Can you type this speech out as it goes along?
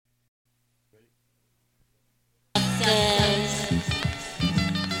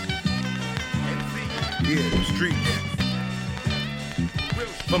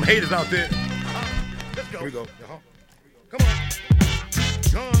Some haters out there. Let's go. Here we go. Come on.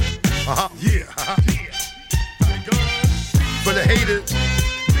 Guns. Yeah. Guns. For the haters.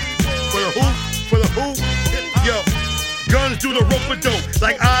 For the who? Yo. Guns do the rope-a-dope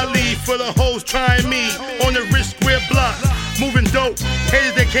like Ali for the hoes trying me on the rich square block. Moving dope,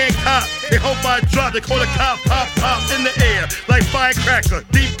 haters they can't cop. They hope I drop, they call the cop, pop in the air like firecracker.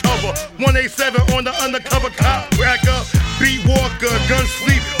 Deep cover, 187 on the undercover cop cracker. Beat Walker, gun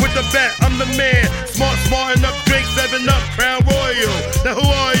sleep with the bat. I'm the man, smart enough, drink 7-Up, Crown Royal. Now who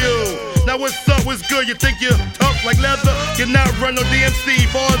are you? Now what's up, what's good? You think you're tough like leather? You're not run no DMC,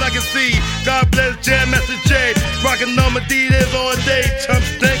 far as I can see. God bless Jam Master J, rockin' on Adidas all day. Chump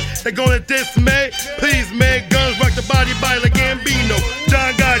stink, they gonna dismay. Please man, guns rock the body like Gambino.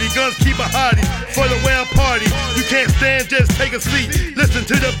 John Gotti, guns keep a hottie for the well party. You can't stand, just take a seat. Listen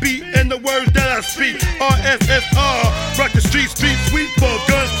to the beat and the words that I speak. RSSR, rock the street sweeper.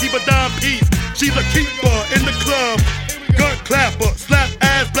 Guns keep a dime piece. She's a keeper in the club. Gun clapper, slap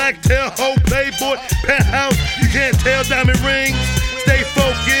ass, black tail, hoe, playboy, penthouse. You can't tell diamond rings. Stay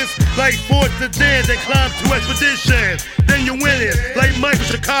focused like Fort Sedan. They climb to expeditions. Then you win it like Michael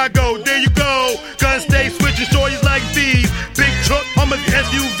Chicago. There you go. Guns stay switching, shorties like these. Big truck, Hummers,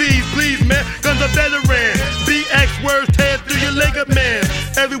 SUVs. Please, man, guns are veteran. BX words tear through your ligament.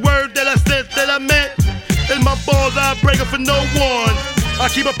 Every word that I said that I meant. In my balls, I break it for no one. I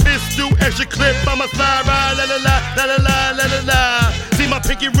keep a pistol, extra clip by my side, ride, la la la, la la la, la la la. See my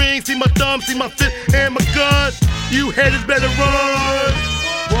pinky ring, see my thumb, see my fist and my gun. You haters better run.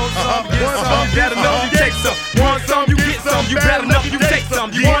 Want some, you better know you take some. Want some, you get some. You better know you take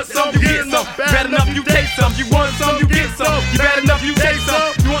some. You want some, you get some. Better enough, you take some. You want some, you get some. You better enough, you take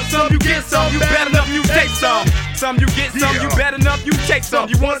some. You want some, you get some. You better enough, you take some. Some you get some, you better enough, you take some.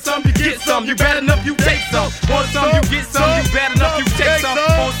 You want some, you get some. You better enough, you take some. Want some, you get some. You better enough, you take some.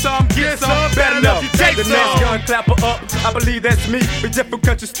 Want some, get some. Better enough, you take some. The next gun clapper up, I believe that's me. With different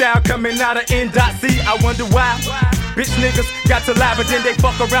country style coming out of N.C. I wonder why. Bitch niggas got to lie, but then they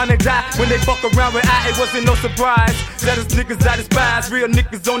fuck around and die. When they fuck around with I, it wasn't no surprise. That is niggas I despise. Real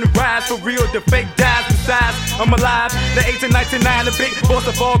niggas on the rise, for real, the fake dies. Besides, I'm alive. The 1899, the big boss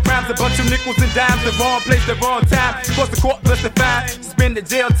of all crimes. A bunch of nickels and dimes, the wrong place, the wrong time. Plus the court, plus the fine. Spend the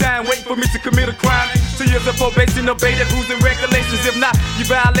jail time waiting for me to commit a crime. 2 years of probation, obey the rules and regulations. If not, you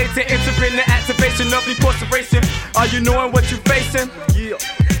violate the entering the activation of incarceration. Are you knowing what you facing? Yeah.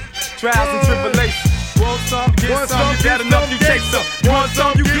 Trials and tribulations. Want some, get some, you better enough, you take some. You want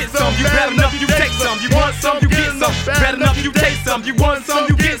some, you get some, you better enough, you take some. You want some, you get some, better enough, you take some. You want some,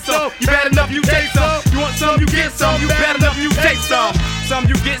 you get some, you better enough, you take some. You want some, you get some, you better enough, you take some. Some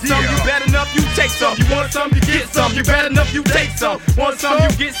you get some, you better enough, you take some. You want some, you get some, you better enough, you take some. Want some, you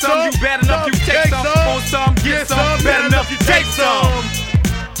get some, you better enough, you take some. Want some, get some, better enough, you take some.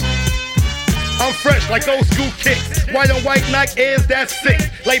 I'm fresh like old school kicks. White on white Nike Airs, that's sick.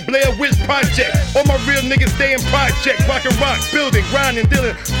 Like Blair Witch Project. All my real niggas stay in project. Rockin' rock, building, grinding,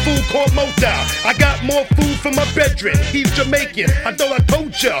 dealing. Food court motel. I got more food for my bedroom. He's Jamaican. I thought I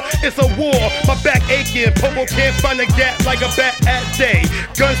told ya. It's a war. My back aching. Popo can't find a gap like a bat at day.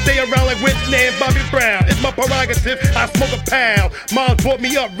 Guns stay around like Whitney and Bobby Brown. It's my prerogative. I smoke a pound. Mom brought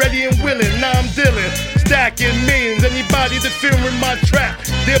me up ready and willing. Now I'm dealing. Stacking millions. Anybody that's fearing my trap.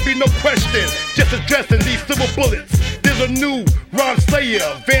 There'll be no question. Just addressing these silver bullets. There's a new rhyme slayer,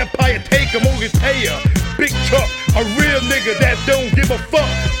 vampire taker, mortgage payer. Big truck, a real nigga that don't give a fuck.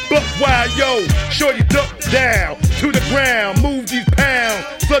 But why, yo, shorty duck down to the ground, move these pounds,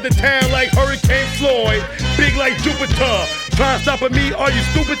 flood the town like Hurricane Floyd. Big like Jupiter, try to stop at me, are you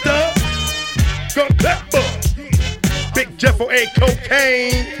stupid, dog? Gun clapper, Big Jeff on A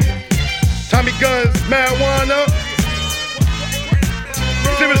cocaine, Tommy guns, marijuana,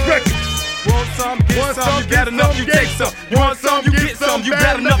 Serious Records. Want some, get some, you better enough, you take some. You want some, you get some, you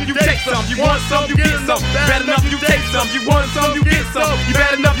better enough, you take some. You want some, you get some, better enough, you take some. You want some, you get some, you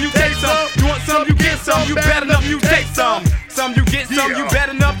better enough, you take some. You want some, you get some, you better enough, you take some. Some you get some, you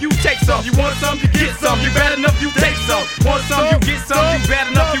better enough, you take some. You want some, you get some, you better enough, you take some. Want some, you get some, you better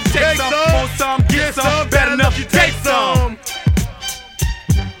enough.